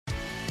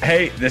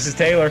Hey, this is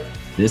Taylor.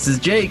 This is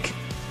Jake.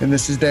 And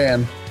this is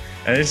Dan.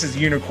 And this is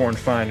Unicorn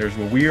Finders,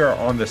 where we are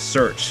on the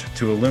search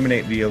to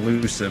illuminate the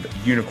elusive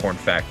unicorn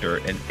factor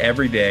in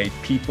everyday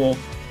people,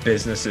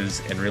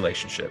 businesses, and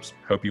relationships.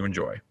 Hope you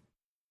enjoy.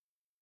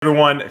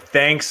 Everyone,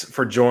 thanks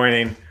for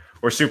joining.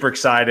 We're super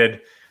excited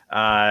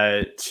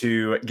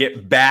to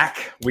get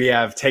back. We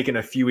have taken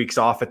a few weeks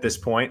off at this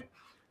point,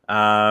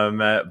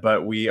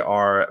 but we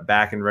are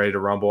back and ready to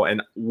rumble.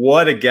 And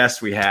what a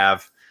guest we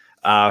have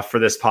for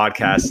this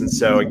podcast. And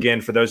so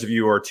again, for those of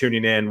you who are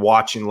tuning in,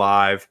 watching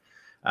live,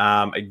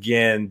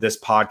 again, this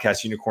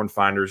podcast, Unicorn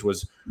Finders,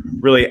 was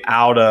really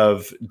out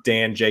of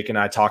Dan, Jake, and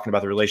I talking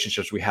about the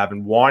relationships we have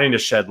and wanting to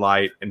shed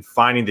light and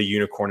finding the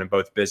unicorn in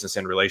both business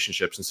and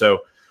relationships. And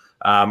so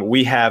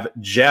we have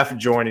Jeff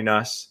joining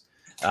us.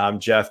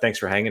 Jeff, thanks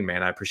for hanging,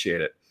 man. I appreciate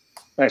it.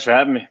 Thanks for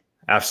having me.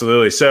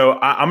 Absolutely. So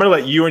I'm going to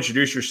let you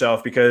introduce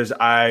yourself because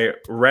I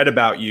read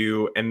about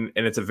you and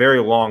it's a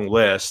very long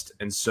list.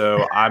 And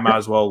so I might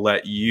as well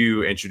let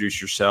you introduce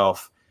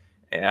yourself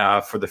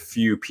for the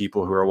few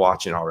people who are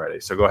watching already.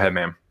 So go ahead,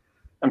 ma'am.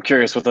 I'm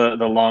curious what the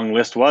long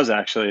list was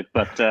actually,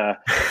 but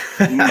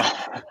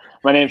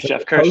my name is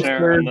Jeff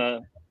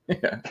Kirschner.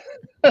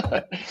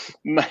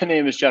 My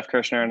name is Jeff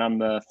Kirschner, and I'm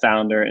the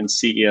founder and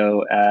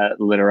CEO at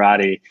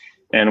Literati.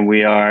 And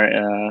we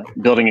are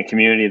building a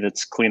community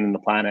that's cleaning the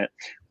planet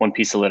one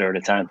piece of litter at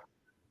a time.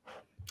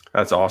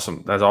 That's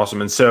awesome. That's awesome.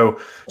 And so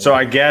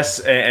I guess,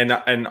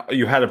 and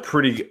you had a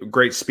pretty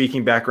great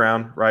speaking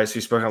background, right? So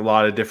you spoke in a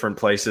lot of different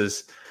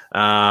places.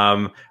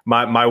 My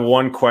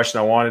one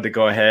question I wanted to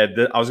go ahead,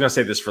 I was going to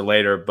save this for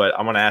later, but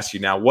I'm going to ask you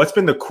now, what's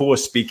been the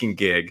coolest speaking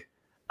gig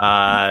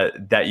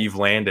that you've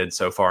landed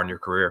so far in your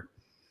career?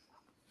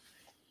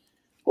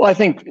 Well, I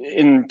think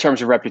in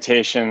terms of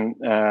reputation,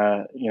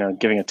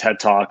 giving a TED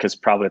Talk is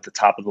probably at the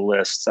top of the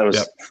list. I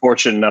was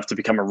fortunate enough to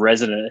become a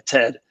resident at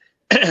TED,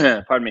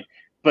 pardon me.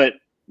 But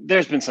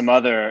there's been some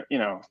other,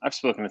 I've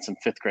spoken at some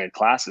fifth grade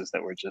classes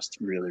that were just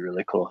really,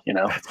 really cool,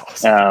 That's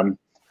awesome.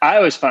 I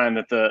always find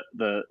that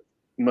the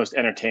most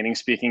entertaining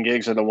speaking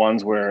gigs are the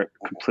ones where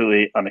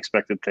completely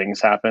unexpected things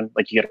happen.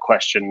 Like you get a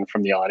question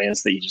from the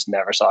audience that you just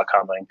never saw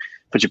coming,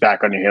 put you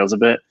back on your heels a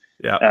bit.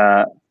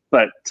 Yeah.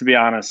 But to be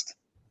honest,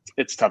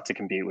 it's tough to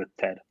compete with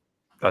TED.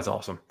 That's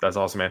awesome. That's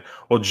awesome, man.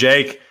 Well,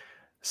 Jake,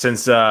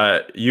 since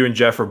you and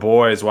Jeff are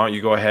boys, why don't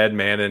you go ahead,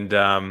 man,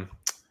 and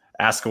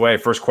ask away.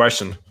 First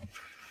question.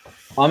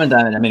 I'm in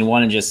Diamond. I mean,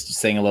 one, and just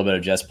saying a little bit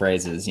of Jeff's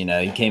praises. He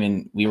came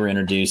in, we were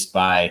introduced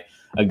by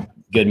a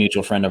good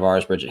mutual friend of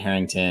ours, Bridget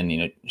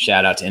Harrington.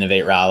 Shout out to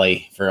Innovate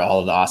Raleigh for all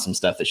of the awesome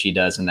stuff that she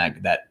does and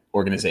that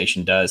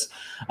organization does.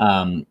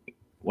 A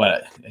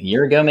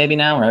year ago, maybe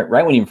now,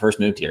 right when you first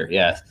moved here.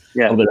 Yeah.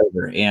 A little bit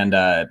over. And,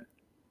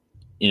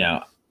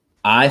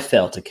 I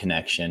felt a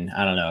connection.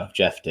 I don't know if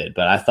Jeff did,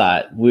 but I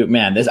thought, I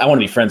want to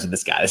be friends with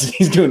this guy.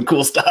 He's doing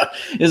cool stuff.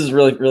 This is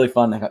really, really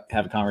fun to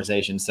have a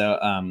conversation. So,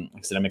 like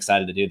I said, I'm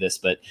excited to do this,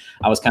 but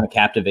I was kind of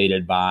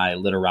captivated by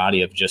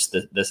Literati of just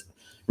this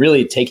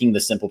really taking the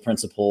simple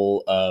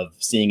principle of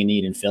seeing a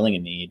need and filling a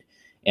need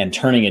and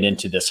turning it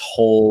into this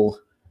whole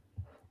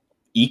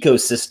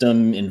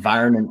ecosystem,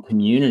 environment,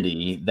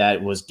 community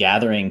that was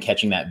gathering,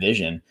 catching that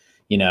vision,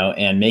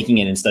 and making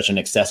it in such an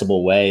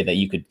accessible way that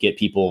you could get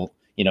people,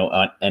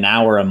 an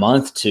hour a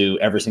month to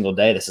every single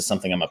day. This is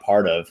something I'm a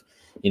part of,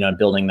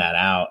 building that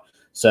out.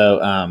 So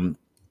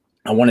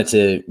I wanted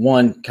to,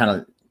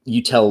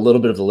 you tell a little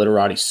bit of the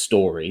Literati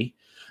story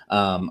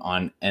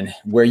on and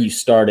where you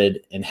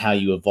started and how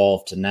you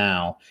evolved to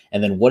now.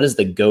 And then what does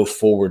the go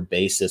forward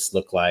basis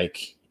look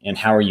like and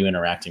how are you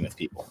interacting with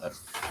people?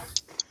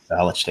 So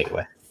I'll let you take it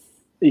away.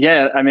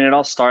 Yeah. I mean, it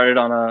all started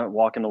on a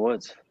walk in the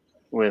woods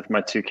with my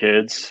two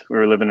kids. We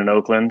were living in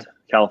Oakland,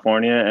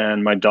 California,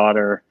 and my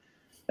daughter,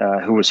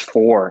 who was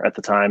 4 at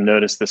the time,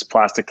 noticed this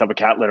plastic tub of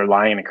cat litter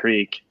lying in a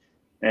creek.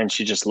 And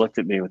she just looked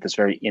at me with this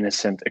very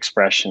innocent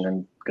expression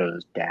and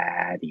goes,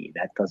 "Daddy,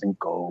 that doesn't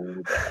go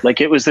there." Like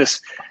it was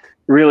this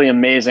really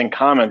amazing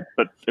comment,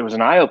 but it was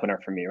an eye opener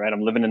for me, right?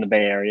 I'm living in the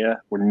Bay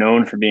Area. We're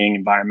known for being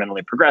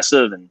environmentally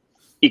progressive and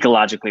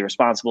ecologically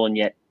responsible. And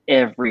yet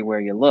everywhere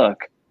you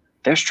look,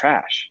 there's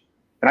trash.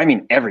 And I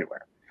mean,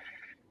 everywhere.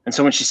 And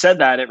so when she said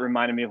that, it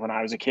reminded me of when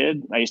I was a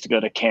kid. I used to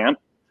go to camp.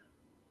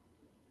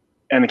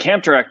 And the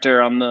camp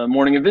director on the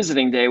morning of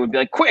visiting day would be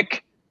like,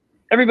 "Quick,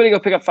 everybody go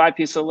pick up 5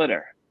 pieces of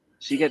litter."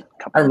 So you get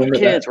a couple of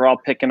kids, we're all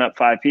picking up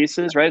 5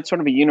 pieces, right? It's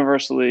sort of a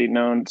universally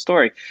known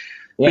story.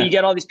 Yeah. But you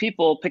get all these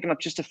people picking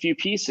up just a few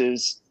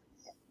pieces.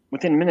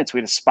 Within minutes, we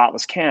had a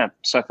spotless camp.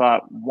 So I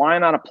thought, why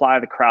not apply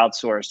the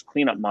crowdsourced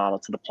cleanup model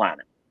to the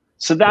planet?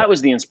 So that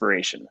was the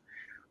inspiration.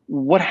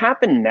 What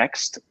happened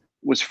next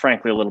was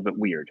frankly a little bit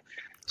weird.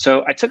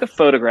 So I took a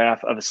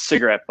photograph of a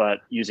cigarette butt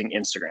using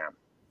Instagram.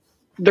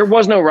 There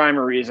was no rhyme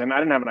or reason. I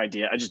didn't have an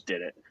idea. I just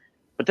did it.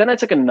 But then I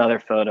took another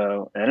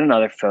photo and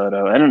another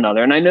photo and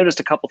another, and I noticed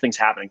a couple things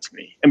happening to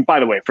me. And by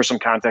the way, for some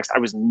context, I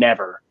was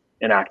never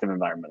an active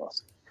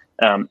environmentalist.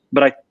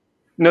 But I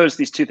noticed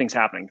these 2 things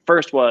happening.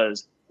 First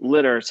was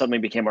litter suddenly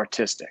became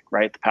artistic,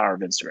 right? The power of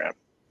Instagram,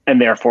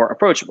 and therefore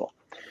approachable.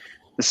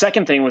 The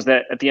second thing was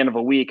that at the end of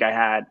a week, I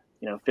had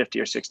 50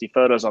 or 60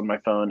 photos on my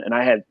phone, and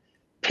I had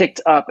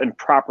picked up and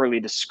properly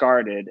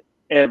discarded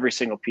every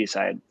single piece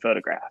I had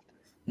photographed.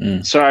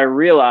 So I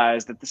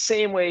realized that the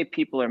same way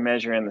people are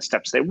measuring the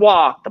steps they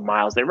walk, the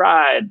miles they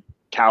ride,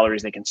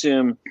 calories they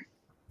consume,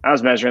 I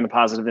was measuring the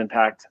positive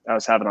impact I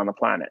was having on the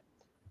planet.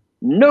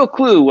 No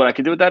clue what I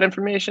could do with that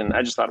information.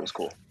 I just thought it was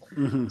cool.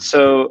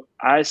 So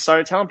I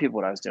started telling people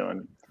what I was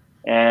doing.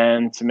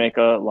 And to make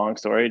a long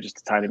story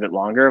just a tiny bit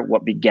longer,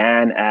 what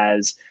began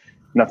as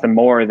nothing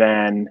more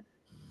than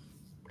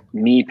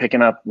me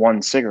picking up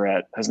one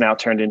cigarette has now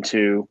turned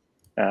into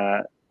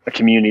a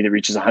community that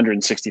reaches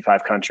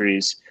 165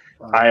 countries,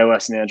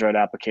 iOS and Android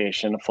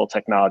application, a full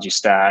technology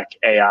stack,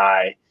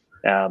 AI,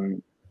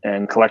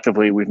 and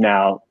collectively we've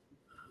now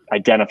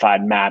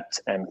identified,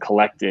 mapped, and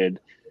collected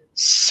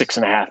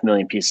 6.5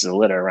 million pieces of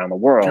litter around the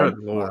world.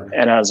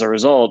 And as a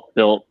result,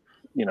 built,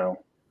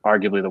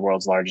 arguably the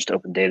world's largest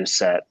open data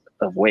set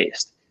of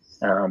waste.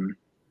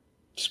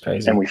 It's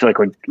crazy. And we feel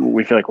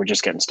like we're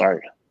just getting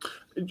started.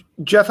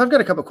 Jeff, I've got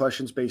a couple of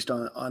questions based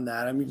on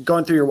that. I mean,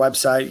 going through your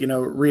website,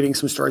 reading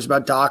some stories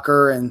about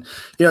Docker and,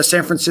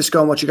 San Francisco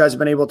and what you guys have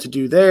been able to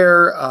do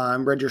there.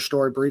 Read your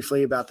story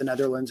briefly about the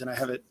Netherlands and I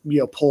have it,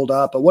 pulled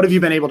up, but what have you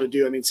been able to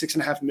do? I mean,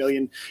 6.5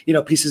 million,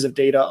 pieces of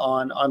data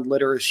on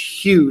litter is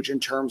huge in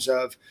terms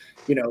of,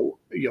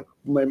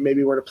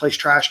 maybe where to place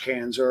trash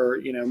cans or,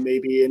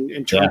 maybe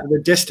in terms of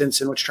the distance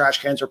in which trash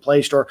cans are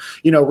placed or,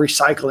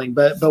 recycling.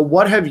 But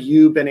what have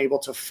you been able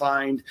to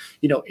find,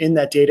 in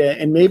that data?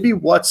 And maybe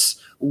what's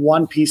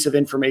one piece of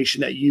information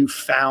that you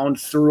found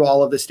through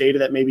all of this data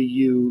that maybe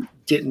you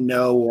didn't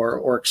know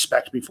or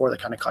expect before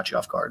that kind of caught you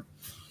off guard?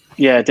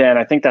 Yeah, Dan,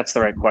 I think that's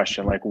the right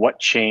question. Like, what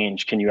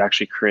change can you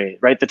actually create,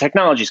 right? The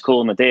technology is cool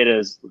and the data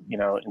is,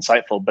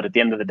 insightful, but at the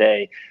end of the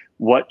day,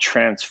 what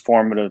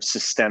transformative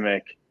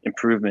systemic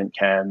improvement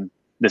can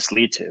this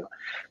lead to?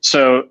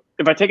 So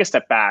if I take a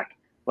step back,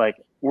 like,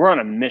 we're on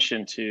a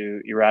mission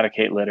to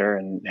eradicate litter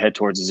and head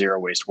towards a zero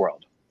waste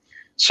world.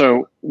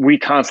 So we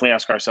constantly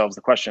ask ourselves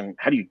the question,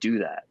 how do you do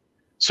that?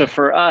 So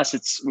for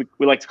us,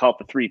 we like to call it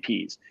the 3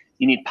 Ps.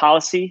 You need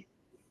policy,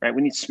 right?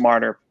 We need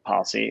smarter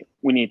policy.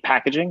 We need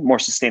packaging, more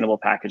sustainable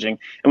packaging,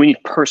 and we need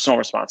personal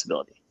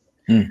responsibility.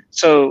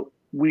 So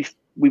we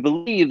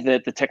believe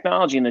that the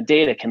technology and the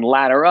data can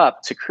ladder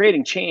up to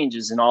creating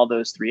changes in all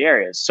those 3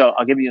 areas. So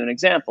I'll give you an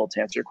example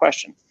to answer your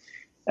question.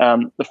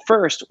 The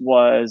first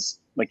was,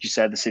 like you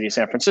said, the city of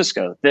San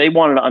Francisco. They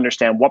wanted to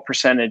understand what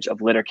percentage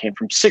of litter came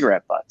from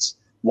cigarette butts.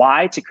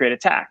 Why? To create a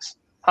tax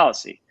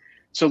policy.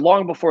 So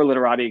long before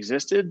literati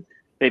existed,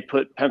 they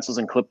put pencils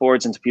and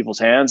clipboards into people's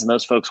hands, and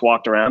those folks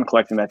walked around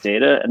collecting that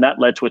data, and that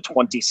led to a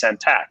 20-cent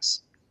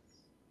tax.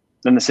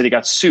 Then the city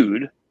got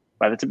sued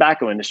by the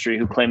tobacco industry,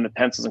 who claimed that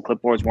pencils and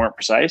clipboards weren't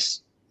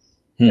precise,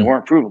 they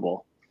weren't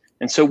provable.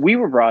 And so we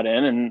were brought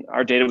in, and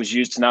our data was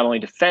used to not only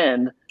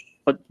defend,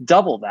 but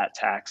double that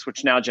tax,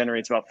 which now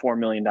generates about $4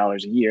 million a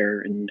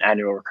year in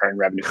annual recurring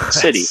revenue for the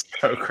city.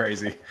 So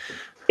crazy.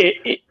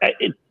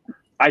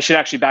 I should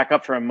actually back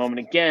up for a moment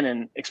again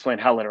and explain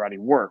how literati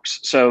works.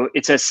 So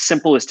it's as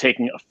simple as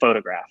taking a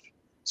photograph.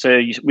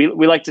 So we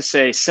like to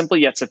say simple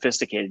yet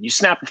sophisticated. You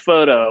snap a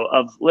photo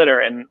of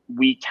litter and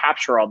we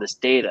capture all this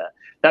data.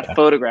 That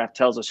photograph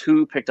tells us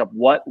who picked up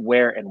what,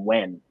 where, and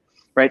when,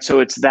 right?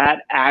 So it's that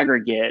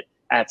aggregate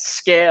at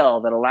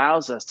scale that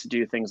allows us to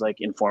do things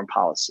like inform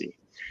policy.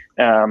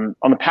 On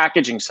the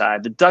packaging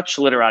side, the Dutch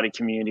literati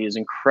community is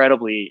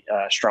incredibly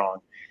strong.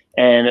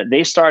 And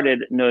they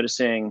started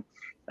noticing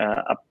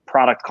a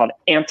product called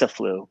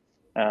Antiflu.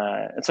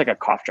 It's like a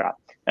cough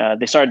drop.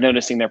 They started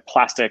noticing their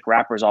plastic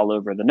wrappers all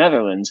over the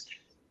Netherlands.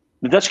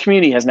 The Dutch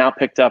community has now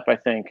picked up, I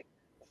think,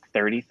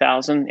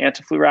 30,000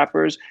 Antiflu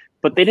wrappers,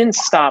 but they didn't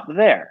stop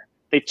there.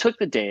 They took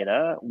the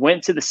data,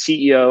 went to the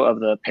CEO of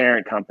the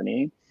parent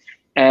company,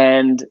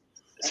 and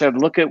said,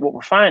 look at what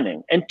we're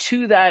finding. And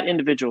to that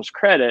individual's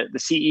credit, the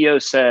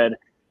CEO said,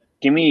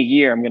 give me a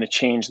year, I'm going to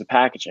change the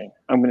packaging.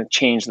 I'm going to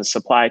change the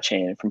supply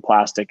chain from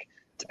plastic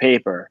to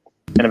paper.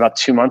 And about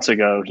 2 months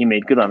ago, he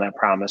made good on that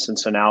promise. And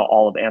so now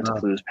all of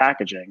Antiflu's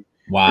packaging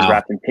is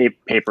wrapped in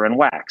paper and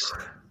wax.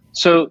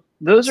 So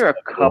those are a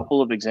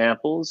couple of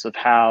examples of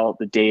how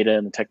the data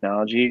and the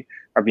technology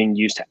are being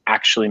used to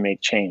actually make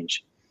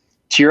change.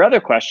 To your other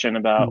question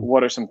about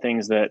what are some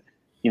things that,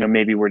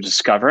 maybe we're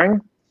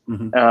discovering,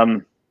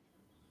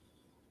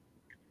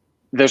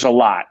 there's a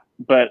lot,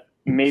 but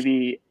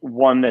maybe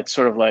one that's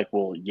sort of like,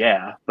 well,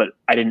 yeah, but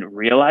I didn't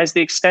realize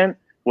the extent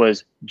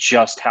was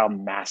just how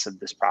massive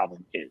this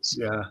problem is.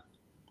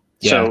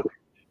 So,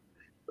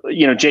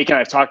 Jake and I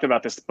have talked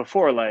about this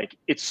before, like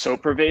it's so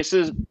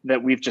pervasive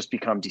that we've just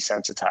become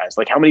desensitized.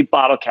 Like how many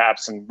bottle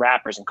caps and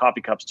wrappers and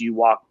coffee cups do you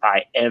walk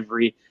by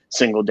every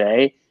single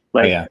day?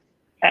 Like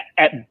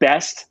at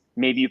best,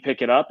 maybe you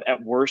pick it up.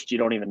 At worst, you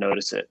don't even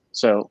notice it.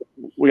 So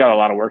we got a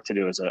lot of work to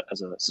do as a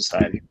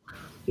society.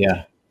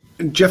 Yeah.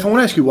 Jeff, I want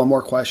to ask you one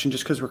more question,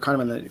 just because we're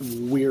kind of in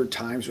the weird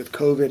times with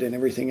COVID and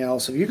everything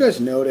else. Have you guys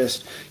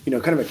noticed,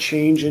 kind of a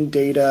change in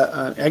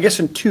data, I guess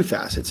in two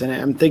facets? And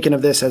I'm thinking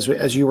of this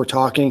as you were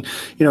talking,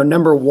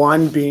 number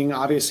one being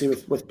obviously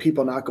with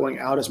people not going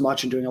out as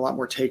much and doing a lot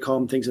more take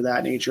home, things of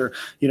that nature,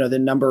 the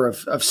number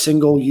of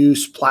single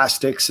use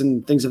plastics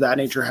and things of that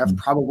nature have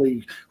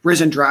probably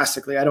risen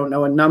drastically. I don't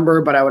know a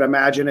number, but I would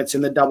imagine it's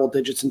in the double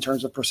digits in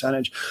terms of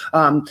percentage.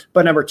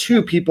 But number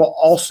two, people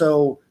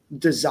also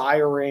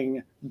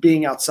desiring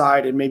being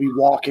outside and maybe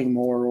walking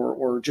more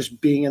or just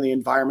being in the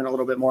environment a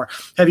little bit more.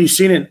 Have you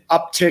seen an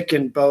uptick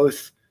in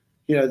both,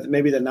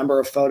 maybe the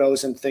number of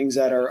photos and things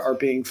that are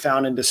being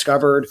found and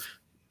discovered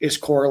is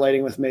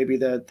correlating with maybe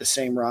the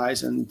same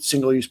rise in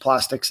single-use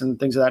plastics and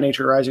things of that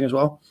nature rising as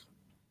well?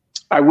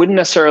 I wouldn't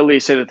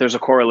necessarily say that there's a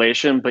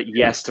correlation, but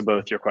yes to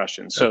both your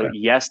questions. So Okay.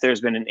 yes, there's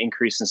been an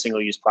increase in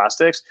single-use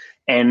plastics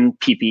and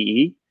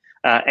PPE.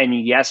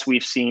 And yes,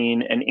 we've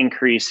seen an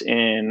increase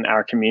in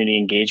our community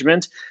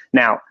engagement.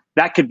 Now,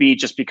 that could be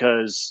just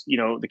because,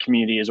 the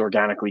community is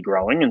organically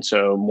growing. And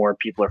so more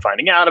people are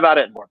finding out about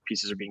it and more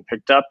pieces are being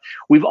picked up.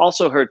 We've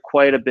also heard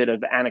quite a bit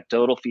of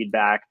anecdotal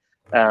feedback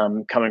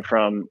coming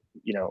from,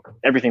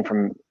 everything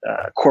from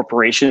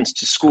corporations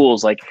to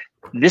schools. Like,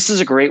 this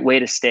is a great way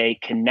to stay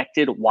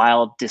connected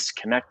while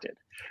disconnected,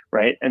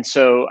 right? And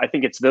so I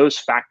think it's those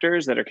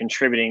factors that are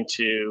contributing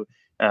to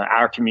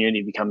our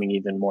community becoming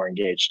even more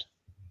engaged.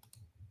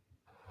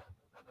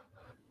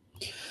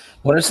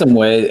 What are some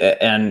ways,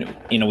 and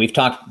we've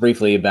talked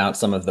briefly about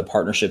some of the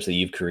partnerships that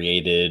you've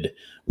created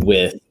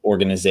with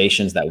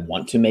organizations that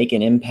want to make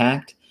an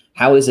impact.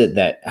 How is it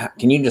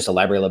can you just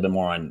elaborate a little bit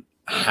more on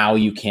how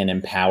you can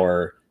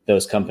empower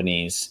those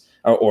companies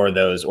or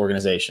those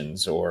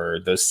organizations or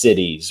those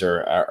cities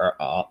or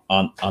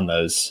on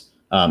those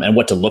and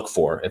what to look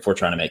for if we're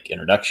trying to make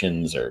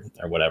introductions or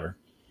whatever?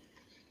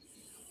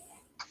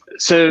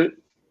 So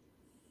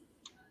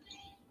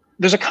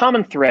there's a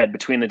common thread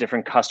between the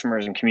different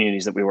customers and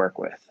communities that we work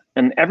with.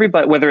 And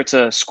everybody, whether it's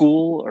a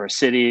school or a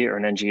city or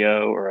an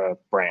NGO or a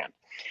brand,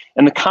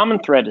 and the common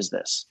thread is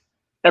this: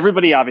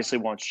 everybody obviously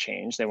wants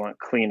change. They want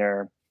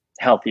cleaner,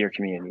 healthier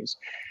communities.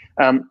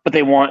 But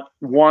they want,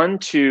 one,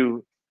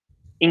 to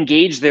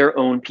engage their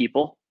own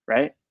people,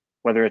 right?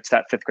 Whether it's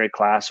that 5th grade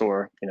class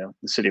or, the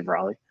city of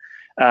Raleigh.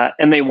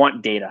 And they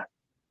want data.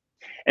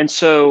 And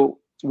so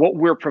what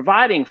we're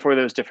providing for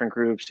those different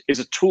groups is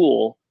a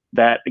tool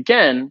that,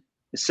 again,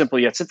 is simple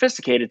yet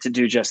sophisticated to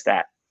do just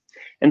that.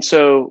 And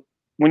so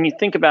when you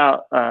think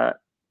about,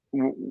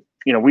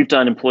 we've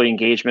done employee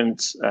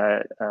engagements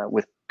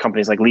with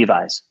companies like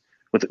Levi's,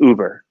 with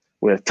Uber,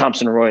 with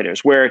Thomson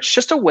Reuters, where it's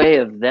just a way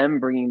of them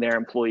bringing their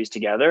employees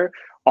together,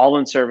 all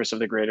in service of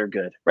the greater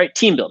good, right?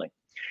 Team building.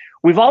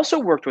 We've also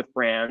worked with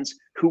brands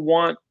who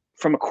want,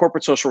 from a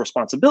corporate social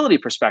responsibility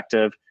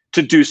perspective,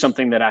 to do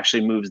something that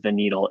actually moves the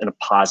needle in a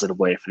positive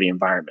way for the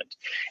environment.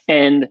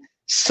 And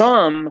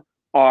some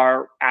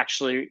are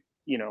actually,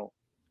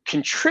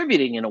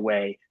 contributing in a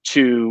way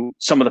to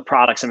some of the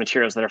products and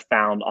materials that are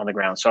found on the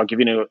ground. So I'll give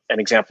you an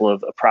example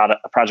of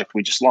a project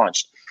we just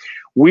launched.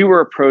 We were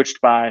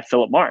approached by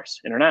Philip Morris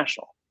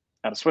International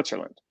out of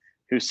Switzerland,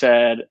 who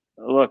said,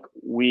 look,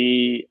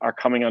 we are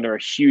coming under a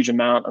huge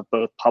amount of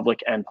both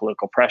public and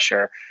political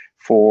pressure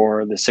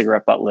for the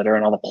cigarette butt litter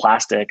and all the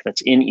plastic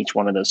that's in each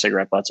one of those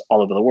cigarette butts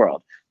all over the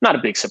world. Not a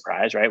big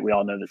surprise, right? We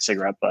all know that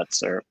cigarette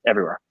butts are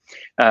everywhere.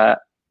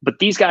 But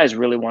these guys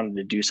really wanted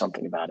to do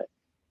something about it.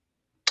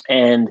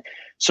 And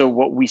so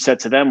what we said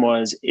to them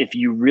was, if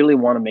you really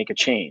want to make a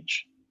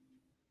change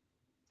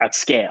at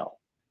scale,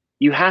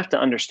 you have to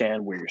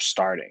understand where you're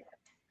starting.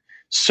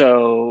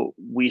 So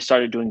we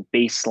started doing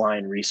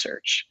baseline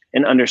research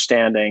and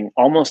understanding,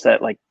 almost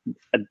at like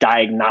a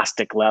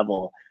diagnostic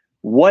level,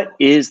 what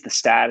is the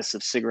status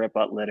of cigarette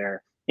butt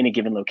litter in a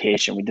given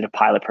location. We did a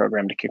pilot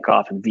program to kick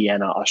off in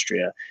Vienna,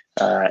 Austria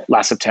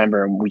last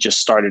September, and we just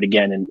started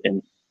again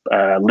in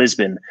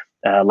Lisbon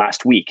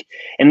last week.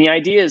 And the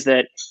idea is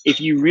that if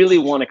you really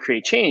want to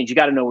create change, you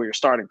got to know where you're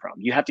starting from.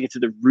 You have to get to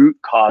the root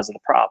cause of the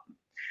problem.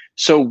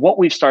 So what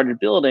we've started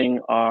building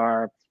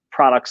are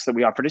products that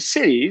we offer to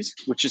cities,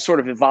 which is sort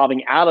of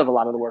evolving out of a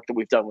lot of the work that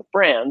we've done with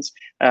brands.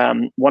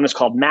 One is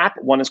called MAP,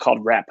 one is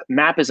called REP.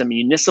 MAP is a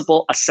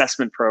municipal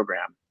assessment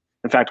program.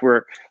 In fact,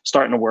 we're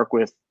starting to work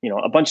with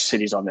a bunch of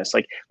cities on this.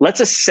 Like,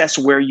 let's assess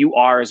where you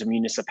are as a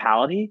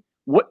municipality.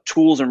 What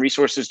tools and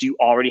resources do you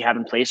already have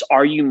in place?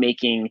 Are you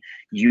making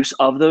use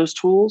of those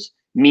tools?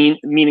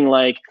 Meaning,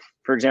 like,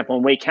 for example,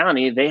 in Wake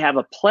County, they have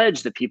a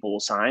pledge that people will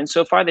sign.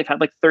 So far, they've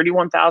had like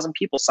 31,000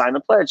 people sign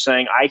the pledge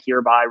saying, I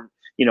hereby,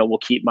 will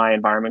keep my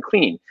environment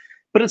clean.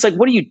 But it's like,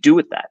 what do you do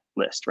with that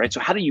list, right? So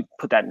how do you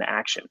put that into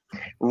action?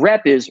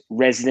 REP is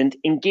resident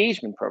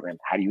engagement program.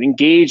 How do you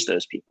engage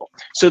those people?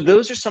 So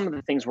those are some of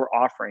the things we're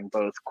offering,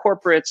 both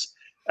corporates,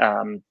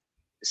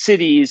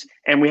 cities,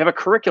 and we have a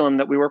curriculum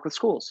that we work with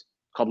schools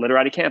called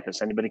Literati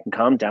Campus. Anybody can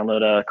come,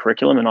 download a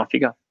curriculum, and off you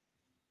go.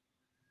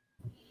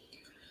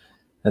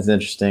 That's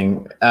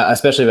interesting,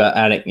 especially about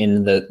adding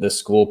in the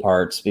school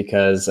parts,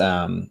 because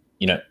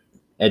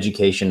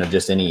education of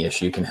just any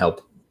issue can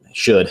help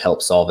should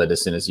help solve it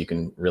as soon as you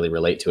can really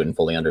relate to it and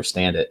fully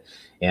understand it.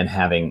 And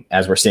having,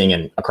 as we're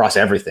seeing across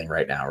everything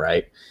right now,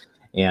 right?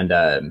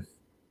 And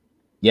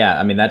yeah,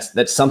 I mean,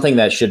 that's something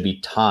that should be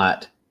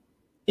taught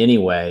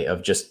anyway,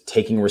 of just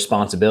taking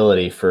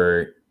responsibility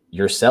for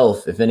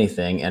yourself, if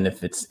anything. And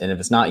if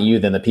it's not you,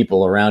 then the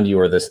people around you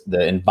or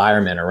the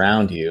environment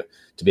around you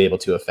to be able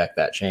to affect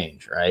that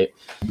change, right?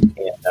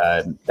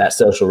 And that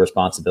social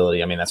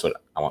responsibility, I mean, that's what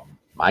I want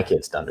my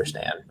kids to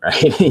understand,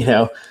 right? You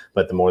know,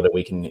 but the more that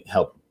we can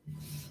help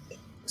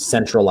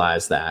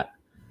centralize that,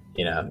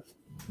 you know,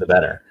 the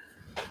better.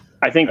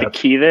 I think the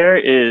key there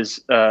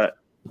is the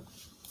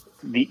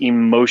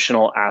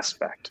emotional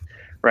aspect,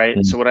 right?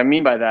 Mm-hmm. So what I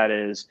mean by that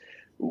is,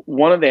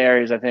 one of the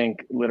areas I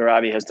think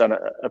Literati has done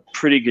a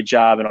pretty good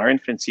job in our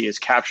infancy is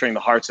capturing the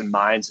hearts and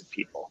minds of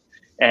people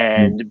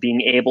and being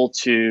able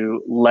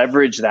to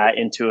leverage that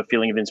into a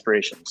feeling of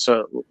inspiration.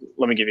 So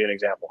let me give you an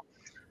example.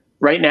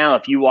 Right now,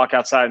 if you walk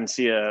outside and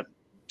see a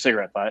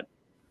cigarette butt,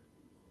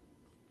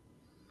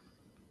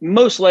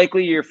 most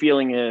likely your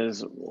feeling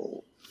is,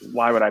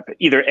 why would I pick?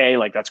 Either A,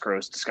 like, that's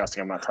gross,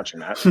 disgusting, I'm not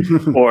touching that.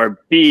 Or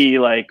B,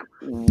 like,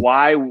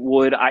 why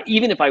would I,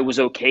 even if I was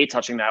okay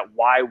touching that,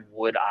 why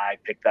would I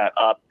pick that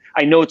up?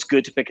 I know it's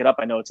good to pick it up.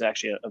 I know it's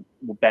actually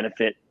will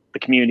benefit the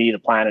community, the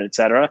planet, et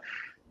cetera.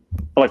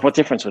 But like, what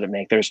difference would it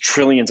make? There's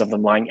trillions of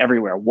them lying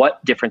everywhere.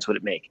 What difference would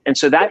it make? And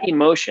so that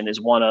emotion is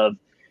one of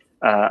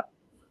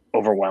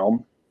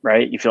overwhelm,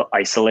 right? You feel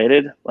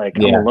isolated, like,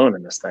 I'm alone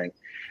in this thing.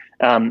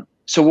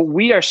 So what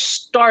we are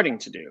starting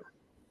to do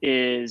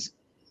is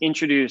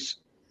introduce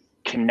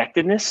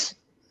connectedness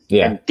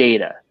and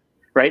data,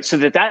 right? So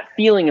that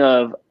feeling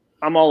of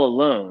I'm all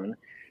alone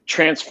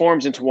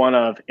transforms into one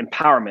of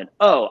empowerment.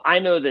 Oh, I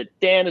know that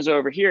Dan is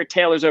over here,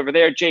 Taylor's over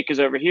there, Jake is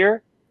over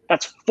here.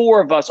 That's 4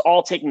 of us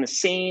all taking the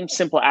same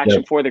simple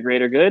action for the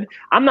greater good.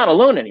 I'm not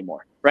alone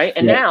anymore, right?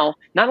 And now,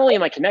 not only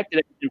am I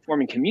connected and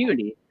forming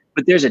community,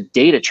 but there's a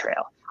data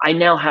trail. I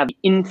now have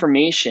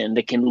information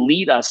that can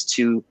lead us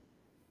to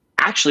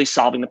actually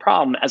solving the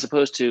problem, as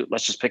opposed to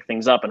let's just pick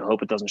things up and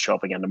hope it doesn't show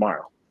up again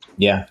tomorrow.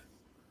 Yeah.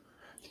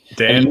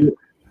 Dan,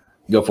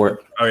 go for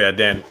it. Oh yeah,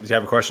 Dan, did you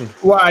have a question?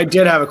 Well, I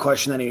did have a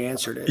question, then he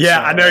answered it.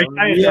 Yeah, so,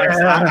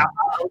 I know.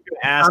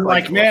 I'm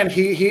like, man,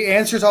 he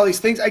answers all these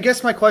things. I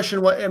guess my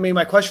question,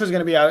 my question was going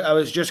to be, I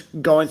was just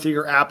going through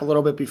your app a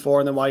little bit before,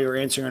 and then while you were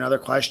answering another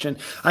question,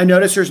 I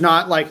noticed there's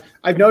not, like,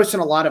 I've noticed in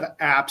a lot of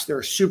apps,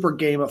 they're super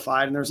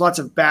gamified, and there's lots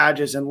of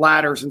badges and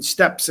ladders and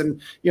steps and,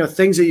 you know,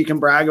 things that you can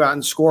brag about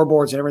and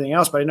scoreboards and everything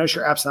else. But I noticed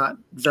your app's not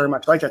very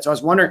much like that. So I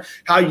was wondering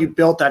how you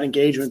built that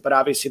engagement, but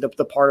obviously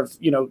the part of,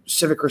 you know,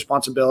 civic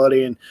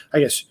responsibility and I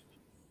guess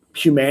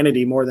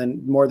humanity more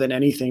than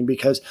anything,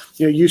 because,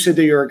 you know, you said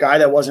that you're a guy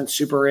that wasn't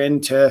super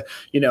into,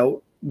 you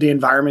know, the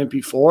environment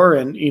before.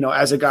 And, you know,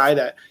 as a guy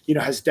that, you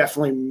know, has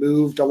definitely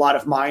moved a lot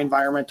of my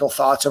environmental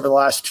thoughts over the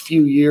last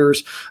few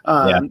years,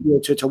 you know,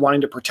 to wanting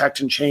to protect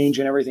and change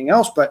and everything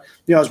else. But,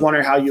 you know, I was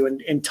wondering how you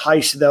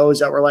entice those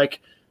that were like,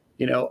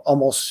 you know,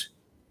 almost,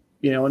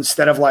 you know,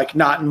 instead of like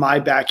not in my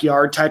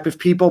backyard type of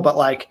people, but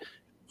like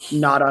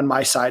not on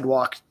my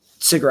sidewalk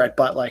cigarette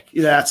butt, like,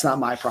 that's not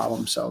my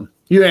problem. So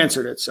you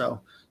answered it.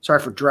 So sorry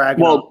for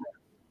dragging. Well,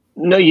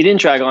 no, you didn't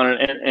drag on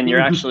it, and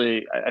you're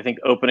actually, I think,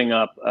 opening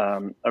up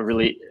a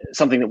really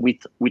something that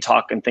we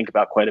talk and think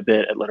about quite a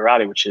bit at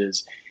Literati, which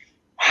is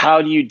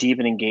how do you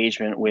deepen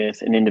engagement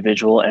with an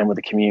individual and with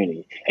a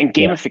community? And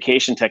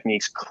gamification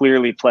techniques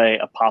clearly play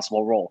a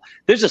possible role.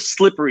 There's a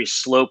slippery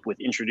slope with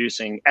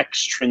introducing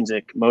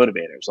extrinsic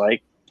motivators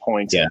like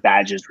points,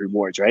 badges,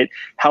 rewards, right?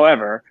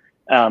 However,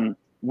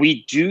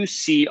 we do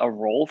see a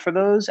role for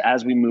those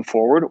as we move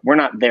forward. We're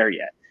not there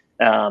yet.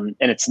 And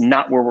it's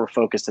not where we're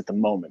focused at the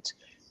moment.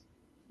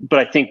 But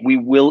I think we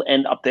will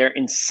end up there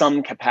in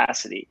some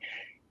capacity.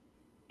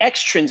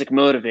 Extrinsic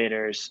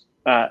motivators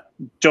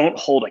don't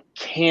hold a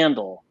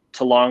candle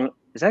to long.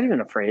 Is that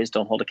even a phrase?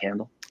 Don't hold a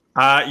candle?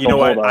 You know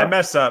what? I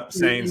mess up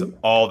sayings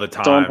all the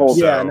time. Don't hold.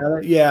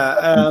 So.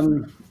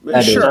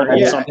 Sure.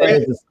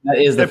 That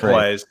is the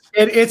phrase.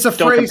 It's a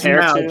phrase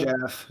now,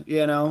 Jeff.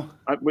 You know,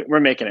 we're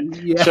making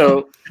it. Yeah.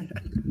 So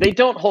they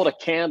don't hold a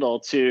candle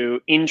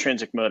to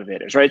intrinsic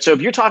motivators, right? So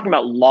if you're talking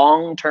about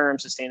long-term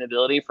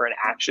sustainability for an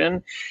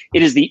action,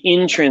 it is the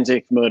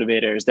intrinsic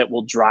motivators that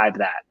will drive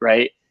that,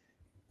 right?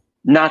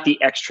 Not the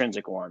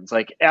extrinsic ones.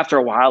 Like after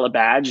a while, a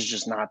badge is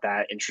just not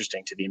that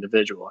interesting to the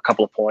individual. A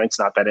couple of points,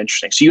 not that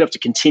interesting. So you have to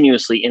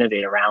continuously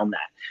innovate around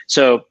that.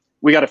 So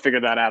we got to figure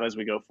that out as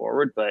we go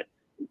forward. But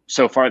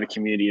so far, the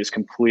community is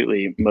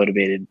completely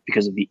motivated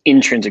because of the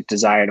intrinsic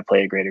desire to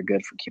play a greater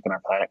good for keeping our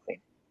planet clean.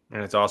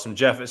 And it's awesome,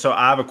 Jeff. So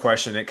I have a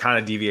question that kind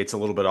of deviates a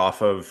little bit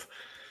off of,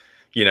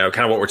 you know,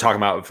 kind of what we're talking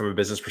about from a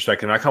business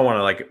perspective. And I kind of want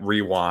to like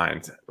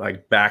rewind,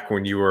 like back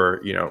when you were,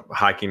 you know,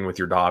 hiking with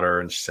your daughter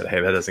and she said, hey,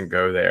 that doesn't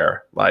go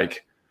there.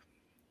 Like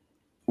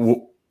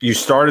you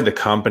started the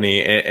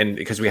company and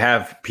because we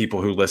have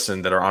people who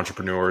listen that are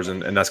entrepreneurs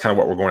and that's kind of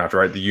what we're going after,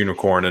 right? The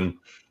unicorn. And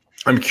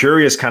I'm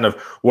curious kind of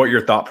what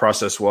your thought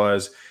process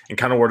was and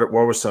kind of what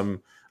were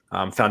some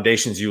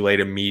foundations you laid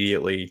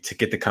immediately to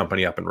get the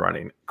company up and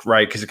running,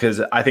 right?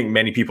 Because I think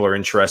many people are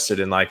interested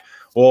in like,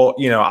 well,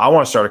 I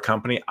want to start a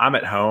company. I'm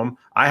at home.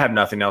 I have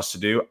nothing else to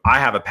do. I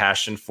have a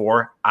passion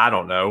for, I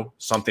don't know,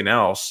 something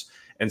else.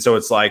 And so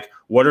it's like,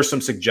 what are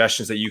some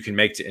suggestions that you can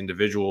make to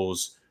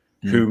individuals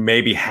who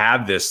maybe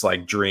have this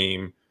like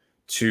dream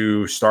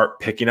to start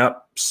picking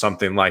up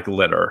something like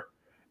litter?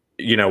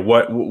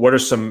 What are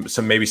some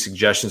maybe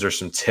suggestions or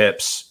some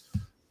tips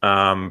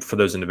for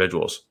those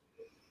individuals?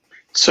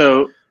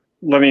 So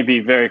let me be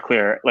very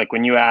clear. Like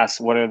when you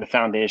ask what are the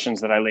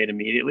foundations that I laid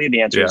immediately,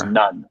 the answer is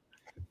none.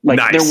 Like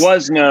nice. There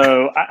was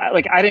no,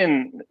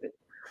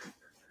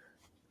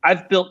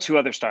 I've built 2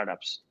 other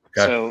startups.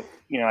 Okay. So,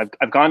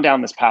 I've gone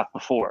down this path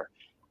before.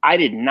 I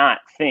did not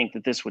think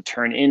that this would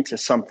turn into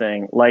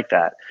something like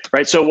that,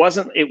 right? So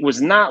it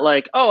was not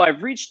like, oh,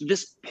 I've reached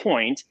this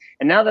point,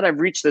 and now that I've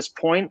reached this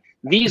point,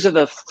 these are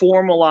the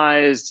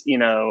formalized,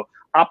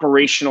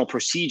 operational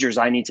procedures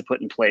I need to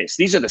put in place.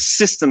 These are the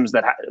systems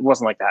that it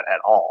wasn't like that at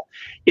all.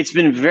 It's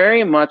been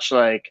very much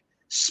like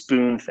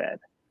spoon-fed.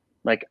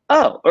 Like,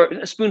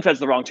 or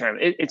spoon-fed's the wrong term.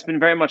 It's been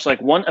very much like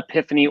one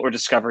epiphany or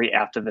discovery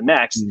after the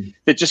next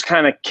that just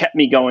kind of kept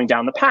me going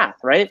down the path,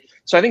 right?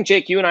 So I think,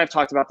 Jake, you and I have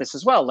talked about this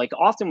as well. Like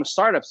often with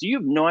startups, you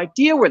have no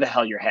idea where the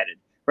hell you're headed,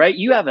 right?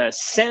 You have a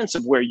sense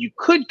of where you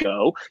could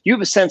go. You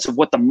have a sense of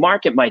what the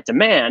market might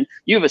demand.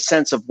 You have a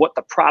sense of what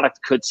the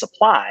product could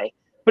supply.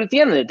 But at the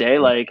end of the day,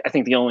 like I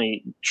think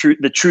the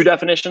true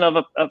definition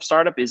of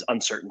startup is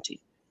uncertainty,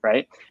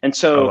 right? And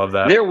so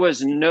there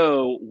was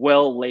no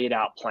well laid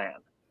out plan.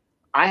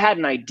 I had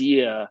an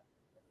idea.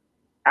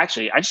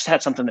 Actually, I just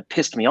had something that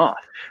pissed me off,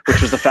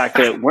 which was the fact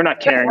that we're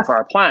not caring for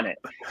our planet.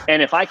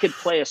 And if I could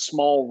play a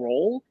small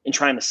role in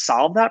trying to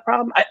solve that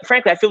problem,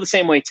 frankly, I feel the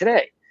same way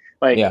today.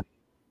 Like,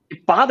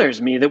 it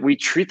bothers me that we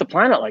treat the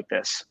planet like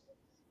this.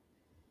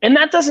 And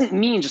that doesn't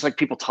mean just like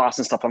people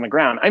tossing stuff on the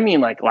ground. I mean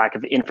like lack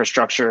of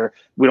infrastructure.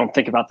 We don't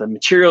think about the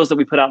materials that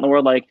we put out in the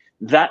world. Like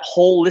that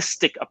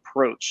holistic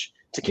approach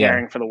to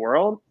caring for the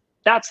world,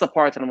 that's the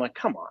part that I'm like,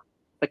 come on.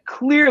 Like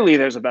clearly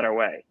there's a better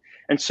way.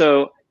 And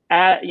so,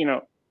 as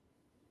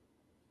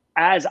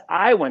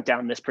I went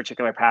down this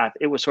particular path,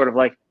 it was sort of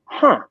like,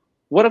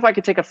 what if I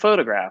could take a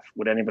photograph?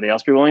 Would anybody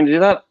else be willing to do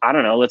that? I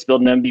don't know. Let's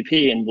build an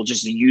MVP and we'll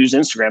just use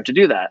Instagram to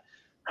do that.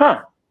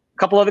 A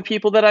couple other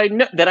people that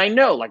I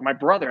know, like my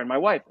brother and my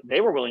wife,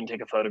 they were willing to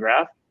take a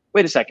photograph.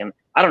 Wait a second.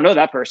 I don't know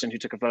that person who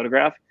took a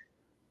photograph.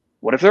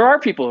 What if there are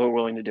people who are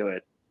willing to do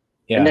it?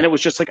 Yeah. And then it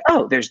was just like,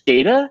 oh, there's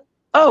data.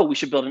 Oh, we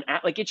should build an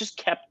app. Like it just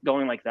kept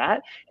going like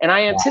that. And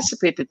I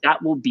anticipate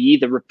that will be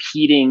the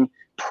repeating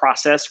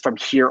process from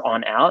here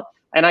on out.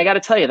 And I got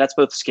to tell you, that's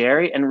both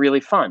scary and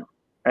really fun,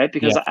 right?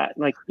 Because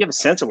you have a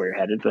sense of where you're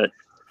headed, but at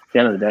the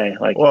end of the day,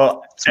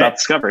 it's about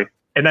discovery.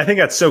 And I think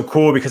that's so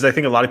cool because I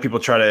think a lot of people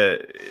try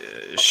to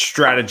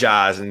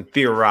strategize and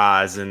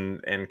theorize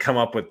and come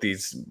up with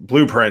these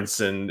blueprints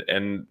and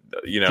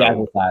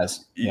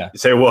jazzercise.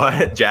 Say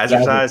what?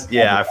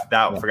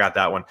 Jazzercise? Forgot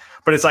that one.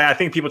 But it's like I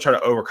think people try to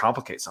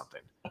overcomplicate something,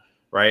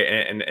 right?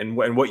 And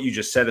what you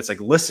just said, it's like,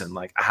 listen,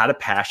 like I had a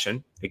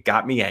passion, it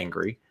got me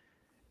angry,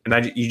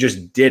 and you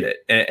just did it.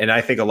 And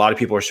I think a lot of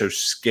people are so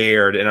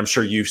scared, and I'm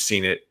sure you've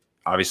seen it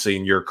obviously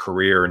in your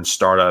career and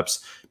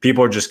startups.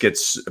 People just get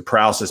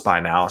paralysis by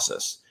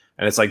analysis.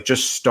 And it's like,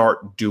 just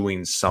start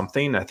doing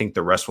something. I think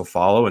the rest will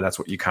follow. And that's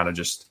what you kind of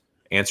just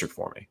answered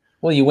for me.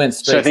 Well, you went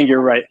straight. So I think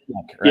you're right.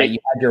 Right. You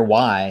had your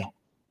why.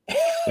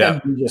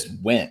 And you just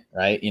went,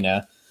 right.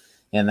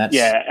 And that's.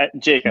 Yeah.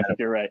 Jake, I think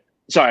you're right.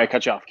 Sorry, I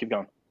cut you off. Keep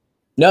going.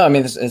 No, I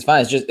mean, it's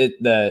fine. It's just,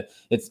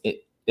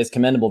 it's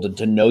commendable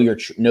to know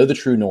know the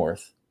true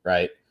north.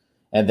 Right.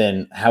 And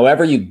then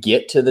however you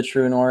get to the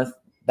true north,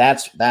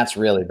 that's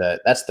really the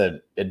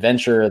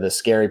adventure, the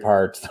scary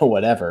part, the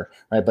whatever,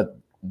 right? But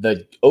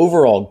the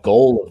overall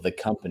goal of the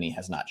company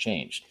has not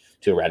changed: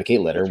 to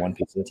eradicate litter one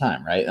piece at a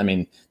time, right? I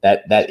mean,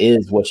 that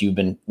is what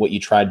you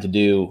tried to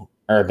do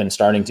or have been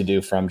starting to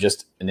do from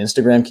just an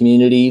Instagram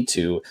community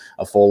to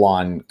a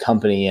full-on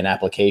company and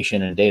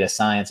application and data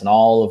science and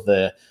all of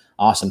the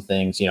awesome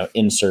things,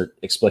 insert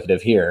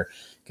explicative here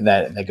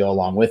that go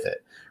along with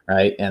it,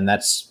 right? And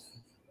it's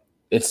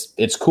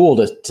cool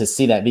to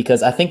see that,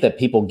 because I think that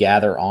people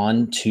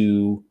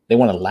they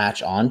want to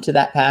latch on to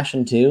that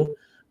passion too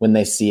when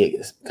they see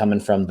it coming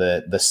from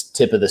the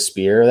tip of the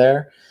spear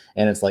there,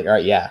 and it's like, all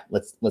right,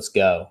 let's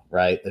go,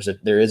 right?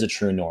 There is a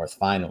true north.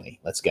 Finally,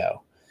 let's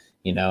go,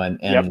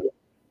 and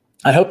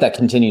I hope that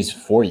continues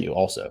for you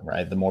also,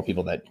 right? The more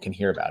people that can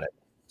hear about it.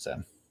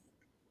 So.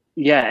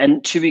 Yeah.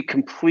 And to be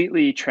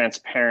completely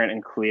transparent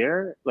and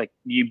clear, like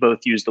you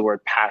both use the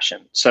word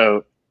passion.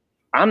 So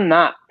I'm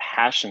not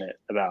passionate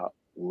about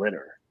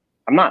litter.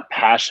 I'm not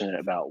passionate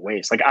about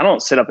waste. Like I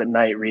don't sit up at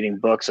night reading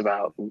books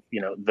about,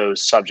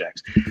 those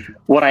subjects.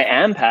 What I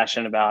am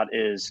passionate about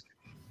is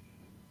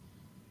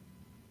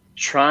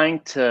trying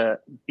to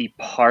be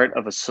part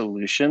of a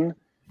solution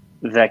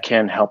that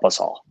can help us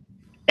all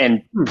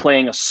and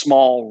playing a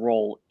small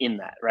role in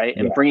that, right?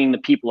 And bringing the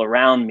people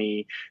around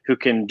me who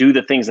can do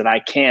the things that I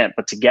can't,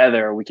 but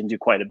together we can do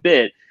quite a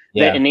bit.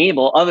 that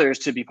enable others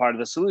to be part of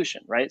the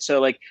solution, right? So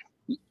like,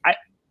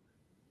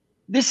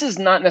 this is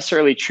not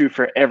necessarily true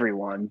for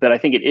everyone, but I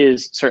think it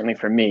is certainly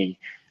for me.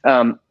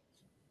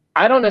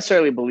 I don't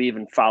necessarily believe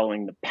in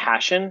following the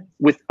passion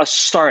with a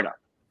startup.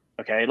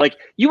 Okay, like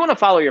you want to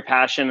follow your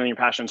passion, and your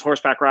passion is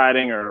horseback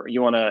riding, or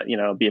you want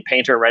to, be a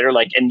painter, writer,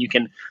 like, and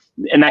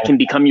that can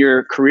become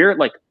your career.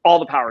 Like, all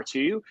the power to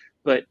you.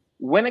 But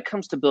when it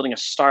comes to building a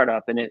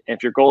startup, and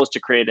if your goal is to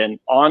create an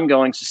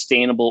ongoing,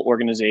 sustainable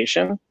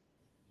organization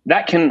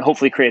that can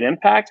hopefully create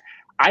impact,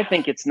 I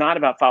think it's not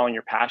about following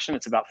your passion;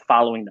 it's about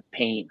following the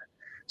pain.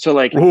 So,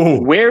 like,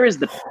 where is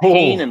the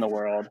pain in the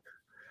world,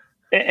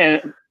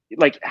 and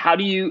like, how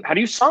do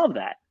you solve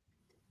that?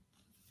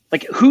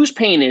 Like, whose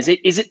pain is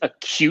it? Is it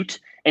acute?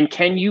 And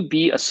can you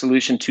be a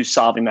solution to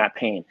solving that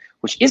pain,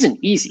 which isn't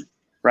easy,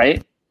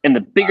 right? And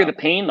the bigger the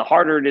pain, the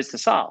harder it is to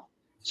solve.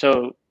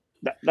 So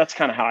that's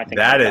kind of how I think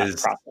about that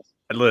process.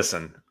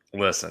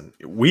 Listen,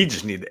 we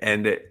just need to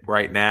end it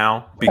right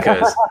now,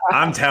 because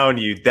I'm telling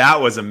you,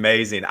 that was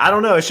amazing. I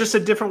don't know. It's just a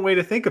different way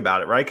to think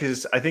about it, right?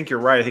 Because I think you're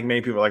right. I think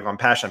many people are like, I'm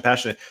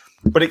passionate,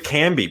 but it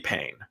can be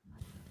pain,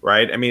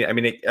 right? I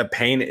mean, a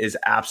pain is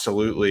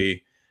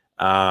absolutely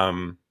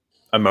a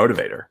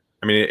motivator.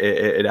 I mean,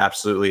 it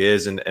absolutely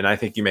is. And I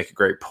think you make a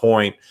great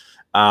point.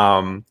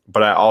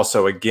 But I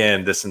also,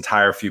 again, this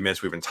entire few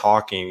minutes we've been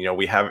talking,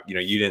 we have,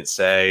 you didn't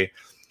say,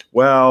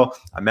 well,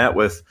 I met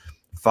with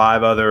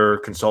 5 other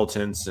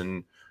consultants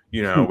and,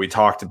 we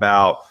talked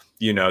about,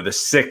 the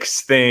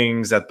 6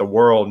 things that the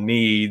world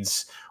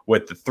needs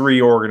with the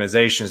 3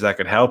 organizations that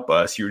could help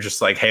us. You were just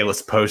like, hey,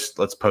 let's post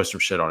some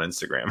shit on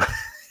Instagram.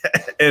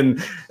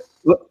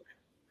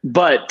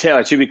 But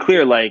Taylor, to be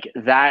clear, like,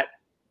 that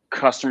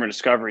customer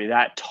discovery,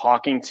 that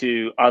talking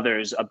to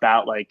others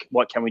about, like,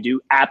 what can we do,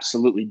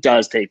 absolutely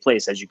does take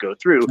place as you go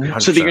through, 100%.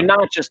 So that you're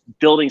not just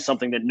building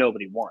something that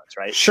nobody wants,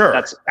 right? Sure.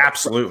 That's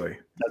absolutely.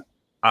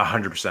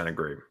 100%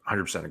 agree.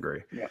 100%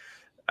 agree. Yeah.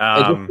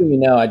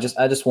 Just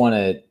so I just want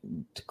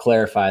to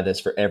clarify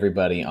this for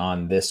everybody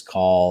on this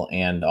call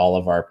and all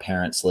of our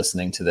parents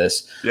listening to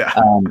this. Yeah.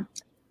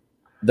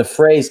 The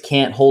phrase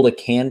 "can't hold a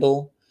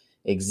candle"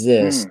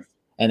 exists,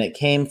 and it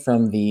came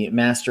from the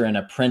master and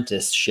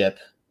apprenticeship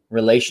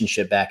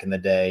relationship back in the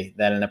day,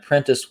 that an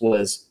apprentice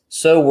was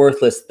so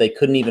worthless they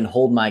couldn't even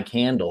hold my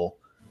candle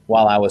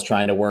while I was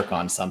trying to work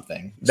on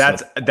something.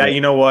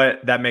 You know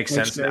what? That makes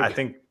sense. I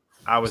think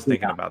I was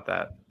thinking about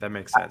that. That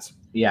makes sense.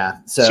 Yeah.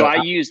 So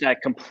I use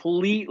that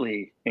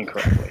completely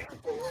incorrectly.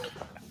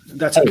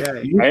 That's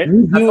okay. Right?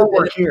 You do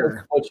work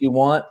here what you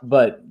want,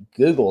 but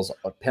Google's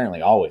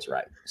apparently always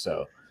right.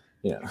 So,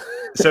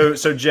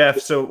 So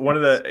Jeff, one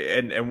of the,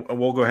 and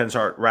we'll go ahead and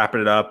start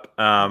wrapping it up.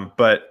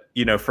 But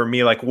for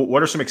me, like,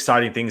 what are some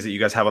exciting things that you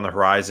guys have on the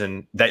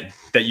horizon that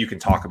you can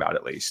talk about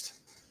at least?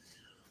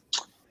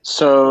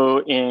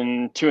 So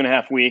in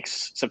 2.5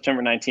 weeks,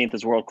 September 19th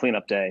is World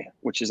Cleanup Day,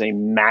 which is a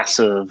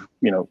massive,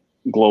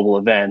 global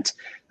event.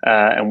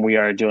 And we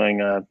are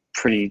doing a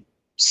pretty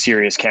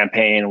serious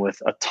campaign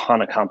with a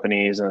ton of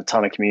companies and a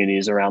ton of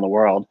communities around the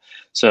world.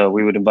 So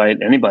we would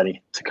invite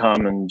anybody to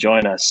come and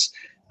join us.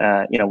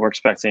 We're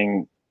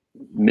expecting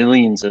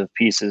millions of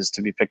pieces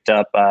to be picked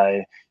up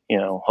by,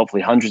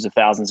 hopefully hundreds of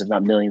thousands, if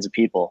not millions of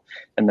people.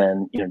 And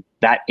then,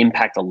 that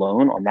impact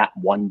alone on that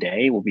one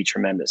day will be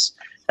tremendous.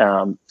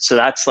 So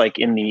that's like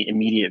in the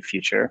immediate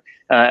future.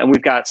 And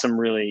we've got some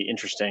really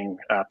interesting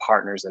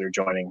partners that are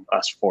joining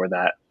us for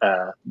that.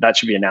 That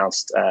should be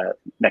announced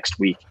next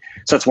week.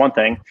 So that's one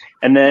thing.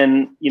 And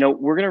then,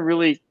 we're going to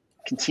really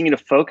continue to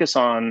focus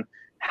on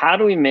how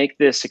do we make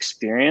this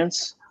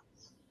experience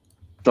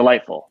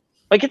delightful.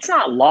 Like, it's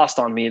not lost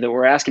on me that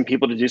we're asking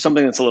people to do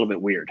something that's a little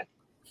bit weird.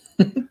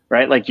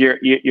 Right? Like,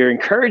 you're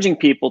encouraging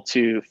people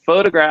to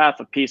photograph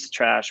a piece of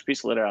trash, a piece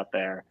of litter out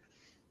there,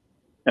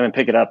 and then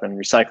pick it up and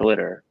recycle it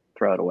or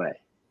throw it away.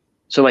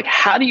 So, like,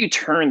 how do you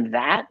turn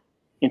that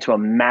into a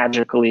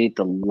magically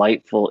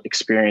delightful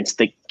experience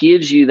that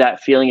gives you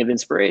that feeling of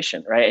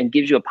inspiration, right? And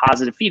gives you a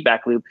positive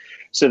feedback loop,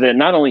 so that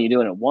not only you're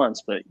doing it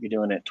once, but you're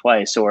doing it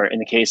twice. Or in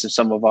the case of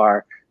some of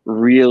our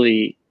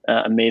really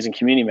amazing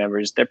community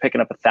members, they're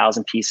picking up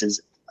 1,000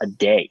 pieces a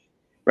day.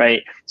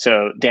 Right.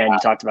 So Dan, you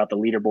talked about the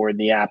leaderboard in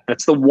the app.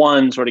 That's the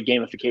one sort of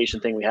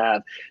gamification thing we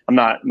have.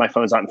 My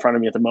phone's not in front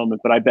of me at the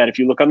moment, but I bet if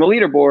you look on the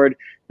leaderboard,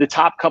 the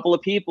top couple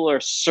of people are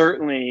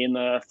certainly in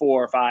the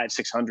 400, 500,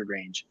 600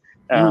 range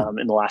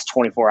in the last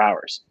 24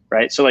 hours.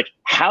 Right. So, like,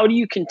 how do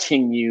you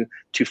continue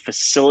to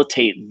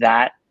facilitate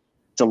that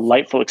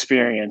delightful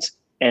experience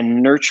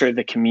and nurture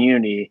the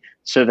community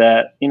so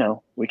that,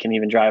 we can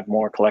even drive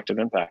more collective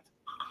impact?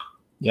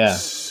 Yeah.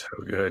 So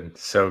good.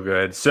 So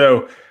good.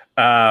 So,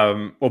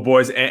 well,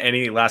 boys,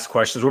 any last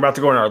questions? We're about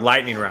to go in our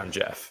lightning round,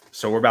 Jeff.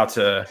 So we're about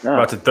to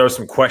throw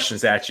some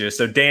questions at you.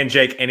 So Dan,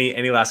 Jake,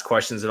 any last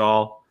questions at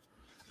all?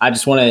 I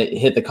just want to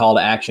hit the call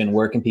to action.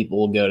 Where can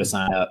people go to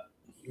sign up?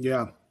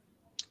 Yeah.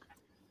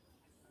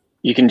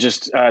 You can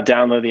just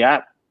download the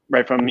app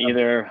right from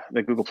either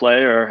the Google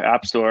Play or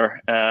App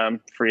Store,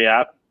 free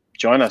app.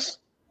 Join us.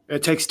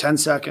 It takes 10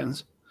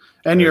 seconds.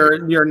 And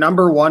your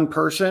number one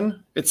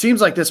person, it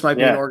seems like this might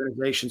be an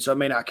organization, so it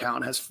may not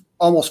count, has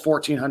almost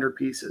 1,400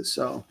 pieces.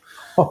 So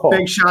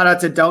big shout out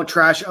to Don't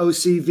Trash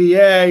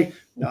OCVA.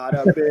 Not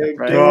a big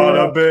deal. Not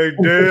a big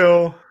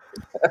deal.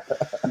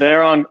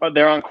 They're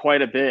on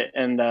quite a bit,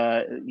 and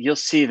you'll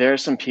see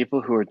there's some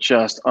people who are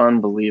just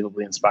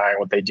unbelievably inspiring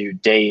what they do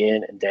day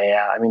in and day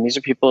out. I mean, these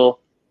are people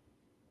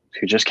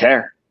who just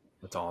care.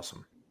 That's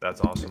awesome. That's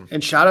awesome.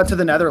 And shout out to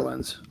the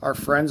Netherlands, our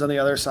friends on the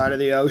other side of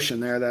the ocean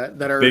there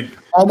that are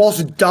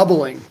almost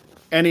doubling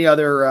any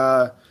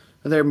other.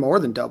 They're more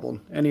than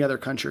doubled any other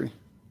country.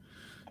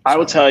 I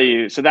will tell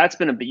you. So that's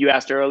been you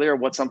asked earlier,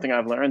 what's something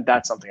I've learned?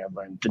 That's something I've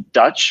learned. The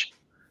Dutch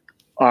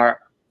are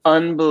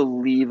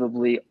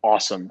unbelievably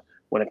awesome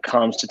when it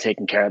comes to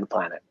taking care of the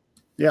planet.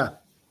 Yeah.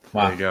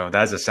 Wow. There you go.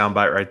 That's a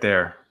soundbite right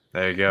there.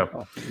 There you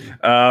go.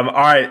 All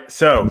right.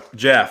 So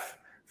Jeff,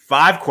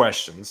 5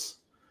 questions.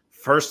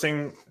 First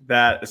thing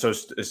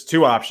it's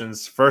 2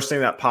 options. First thing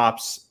that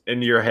pops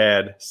into your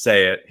head,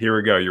 say it. Here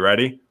we go. You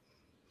ready?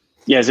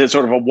 Yeah. Is it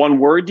sort of a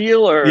 1-word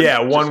deal or? Yeah.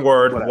 One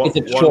word. It's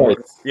a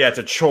choice. Yeah. It's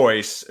a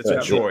choice. It's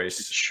a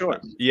choice. Sure.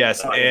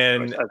 Yes.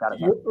 And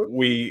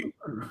we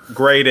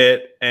grade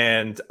it,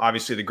 and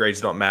obviously the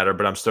grades don't matter,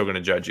 but I'm still going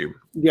to judge you.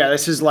 Yeah.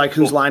 This is like,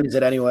 whose line is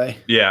it anyway?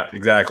 Yeah,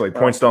 exactly.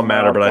 Points don't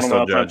matter, but I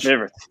still judge.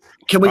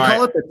 Can we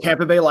call it the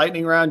Tampa Bay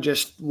Lightning round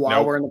just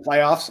while we're in the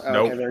playoffs? Oh,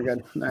 nope. Okay, very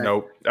good. All right.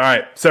 Nope. All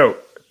right. So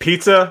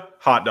pizza,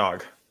 hot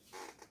dog.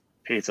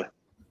 Pizza.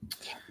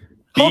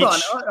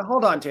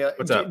 Hold on, Taylor.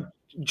 What's up?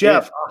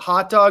 Jeff, a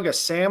hot dog, a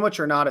sandwich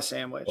or not a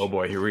sandwich? Oh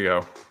boy, here we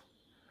go.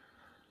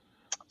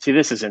 See,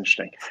 this is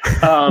interesting.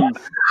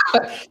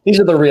 These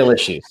are the real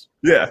issues.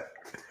 Yeah.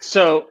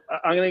 So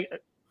I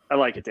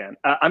like it, Dan.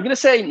 I'm gonna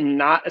say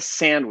not a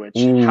sandwich.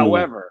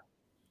 However,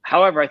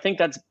 I think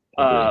that's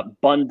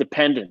bun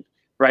dependent,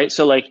 right?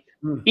 So like,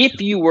 if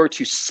you were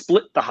to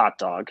split the hot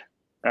dog,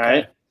 all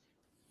right,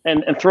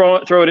 and throw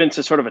it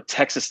into sort of a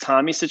Texas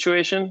Tommy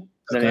situation.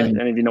 Does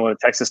any of you know what a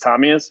Texas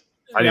Tommy is?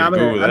 I didn't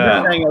Google that.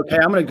 I'm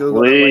going to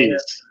Google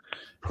it.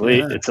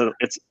 Please.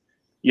 It's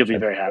you'll be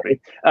very happy.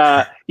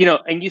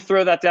 And you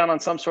throw that down on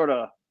some sort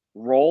of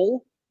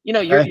roll.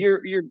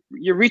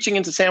 You're reaching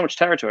into sandwich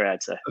territory,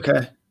 I'd say.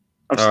 Okay.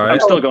 I'm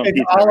still going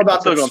pizza. All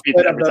about still going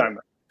pizza every time.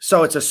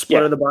 So it's a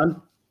split of the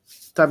bun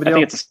type of deal? I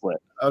think it's a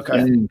split.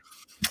 Okay.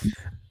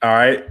 All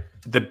right.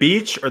 The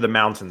beach or the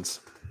mountains?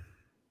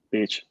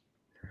 Beach.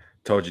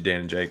 Told you, Dan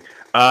and Jake.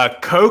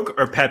 Coke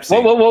or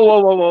Pepsi?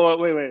 Whoa,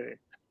 wait.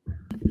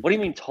 What do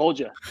you mean? Told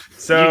you?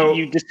 So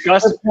you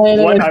discussed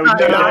what I would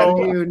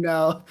do.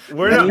 No,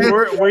 we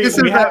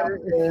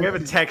have a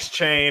text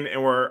chain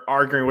and we're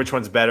arguing which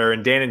one's better.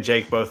 And Dan and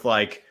Jake both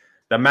like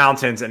the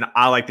mountains, and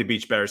I like the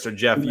beach better. So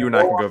Jeff, you and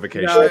I can go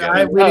vacation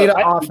together. We need to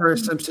offer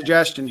some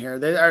suggestion here.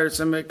 There are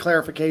some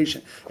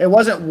clarification. It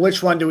wasn't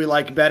which one do we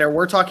like better.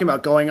 We're talking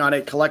about going on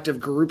a collective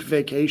group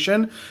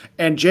vacation,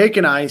 and Jake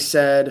and I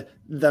said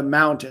the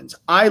mountains.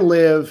 I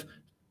live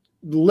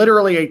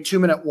literally a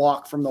 2-minute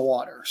walk from the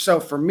water. So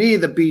for me,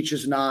 the beach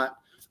is not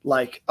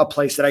like a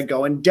place that I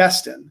go in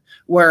Destin.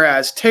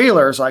 Whereas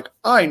Taylor's like,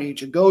 I need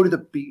to go to the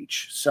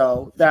beach.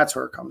 So that's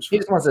where it comes from. He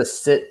just wants to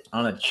sit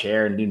on a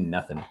chair and do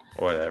nothing.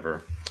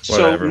 Whatever.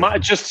 So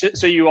just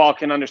so you all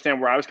can understand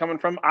where I was coming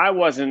from, I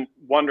wasn't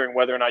wondering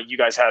whether or not you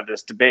guys have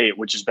this debate,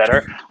 which is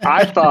better.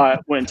 I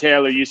thought when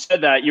Taylor, you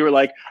said that, you were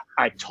like,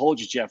 I told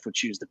you Jeff would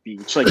choose the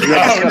beach. Like,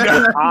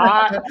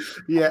 I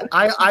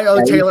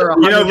owe Taylor a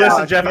 $100.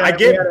 Listen, Jeff, I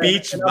get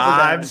beach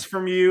vibes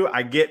from you.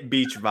 I get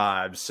beach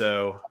vibes.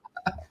 So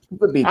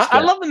I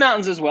love the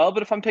mountains as well,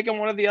 but if I'm picking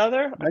one or the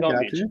other, I'm going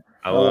beach.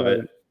 I love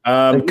it.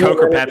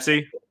 Coke or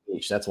Pepsi?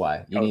 Beach. That's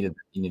why you need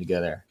to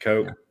go there.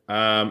 Coke.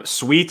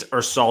 Sweet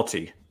or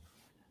salty?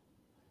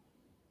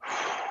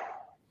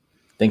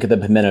 Think of the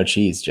pimento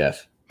cheese,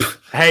 Jeff.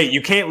 Hey,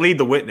 you can't lead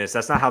the witness.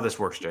 That's not how this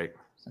works, Jake.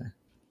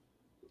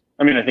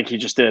 I mean, I think he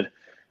just did.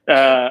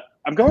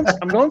 I'm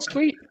going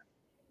sweet.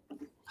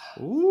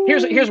 Ooh.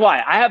 Here's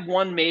why. I have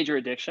one major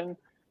addiction,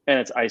 and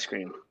it's ice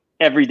cream.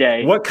 Every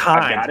day. What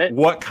kind? I've got it.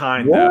 What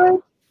kind?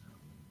 Though?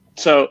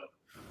 So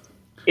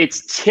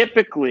it's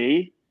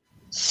typically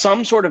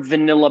some sort of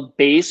vanilla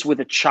base with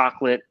a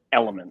chocolate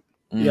element.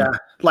 Yeah,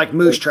 like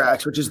Moose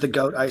Tracks, which is the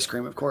goat ice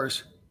cream, of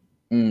course.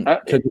 No, I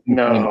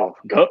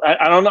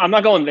don't know. I'm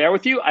not going there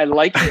with you. I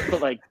like it,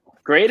 but like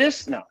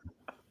greatest, no.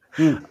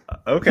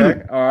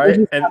 Okay, all right.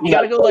 And you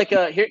got to go like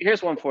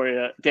here's one for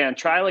you, Dan.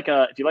 Try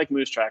if you like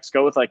Moose Tracks,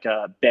 go with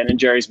Ben and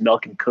Jerry's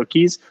milk and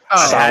cookies.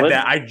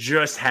 I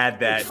just had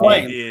that.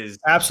 It is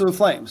absolute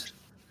flames.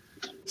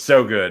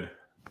 So good.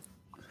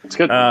 It's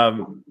good.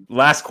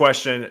 Last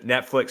question: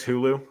 Netflix,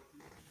 Hulu.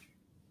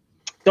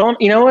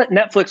 You know what?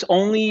 Netflix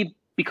only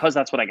because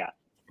that's what I got.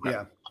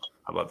 Yeah,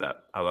 I love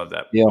that.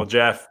 Yeah. Well,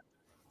 Jeff,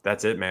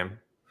 that's it, man.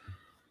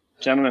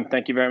 Gentlemen,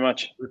 thank you very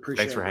much.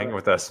 Thanks for hanging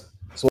with us.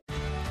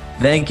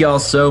 Thank y'all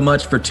so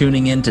much for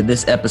tuning in to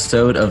this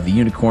episode of the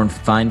Unicorn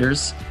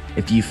Finders.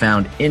 If you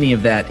found any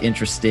of that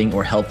interesting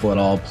or helpful at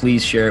all,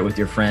 please share it with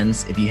your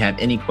friends. If you have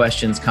any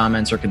questions,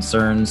 comments, or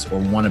concerns, or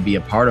want to be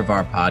a part of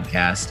our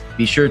podcast,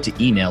 be sure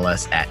to email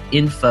us at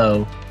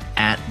info@unicornfinders.com.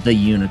 at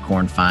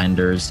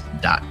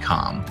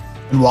theunicornfinders.com.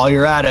 And while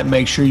you're at it,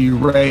 make sure you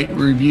rate,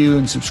 review,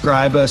 and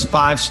subscribe us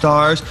 5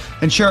 stars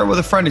and share it with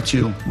a friend or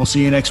two. We'll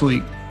see you next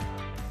week.